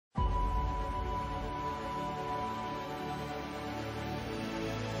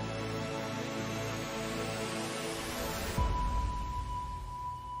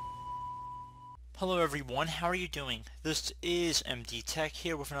Hello everyone, how are you doing? This is MD Tech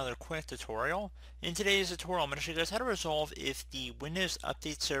here with another quick tutorial. In today's tutorial, I'm going to show you guys how to resolve if the Windows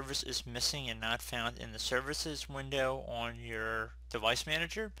Update service is missing and not found in the Services window on your device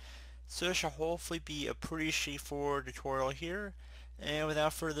manager. So this should hopefully be a pretty straightforward tutorial here. And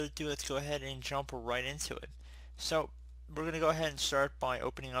without further ado, let's go ahead and jump right into it. So we're going to go ahead and start by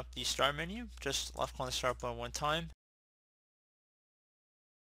opening up the Start menu. Just left click on the Start button one time.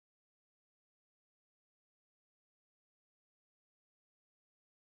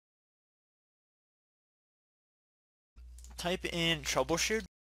 Type in Troubleshoot.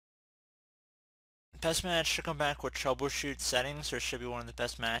 Best match should come back with troubleshoot settings. There should be one of the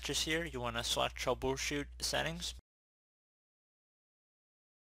best matches here. You want to select troubleshoot settings.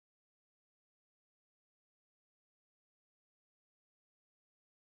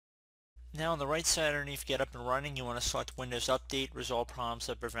 Now on the right side underneath Get Up and Running, you want to select Windows Update, resolve problems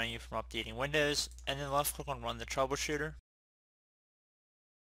that prevent you from updating Windows, and then left click on Run the Troubleshooter.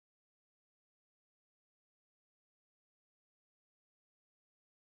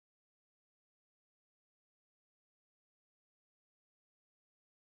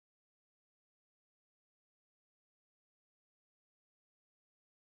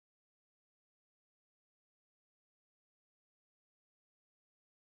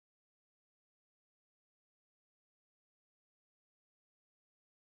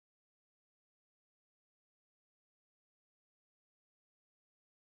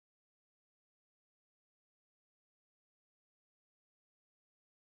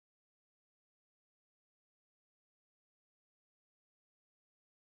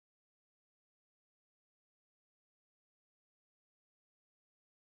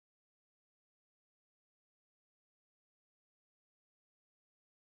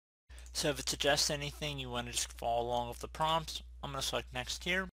 So if it suggests anything, you want to just follow along with the prompts. I'm going to select Next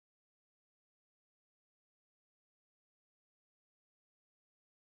here.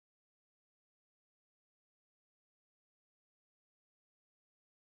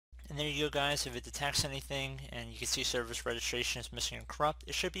 And there you go guys, if it detects anything and you can see service registration is missing and corrupt,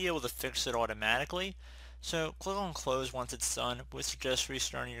 it should be able to fix it automatically. So click on close once it's done. We suggest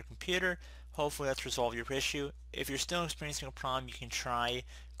restarting your computer. Hopefully that's resolved your issue. If you're still experiencing a problem, you can try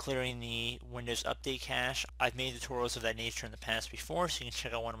clearing the Windows Update cache. I've made tutorials of that nature in the past before, so you can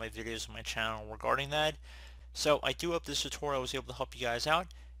check out one of my videos on my channel regarding that. So I do hope this tutorial was able to help you guys out,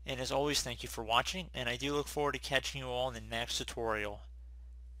 and as always, thank you for watching, and I do look forward to catching you all in the next tutorial.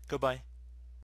 Goodbye.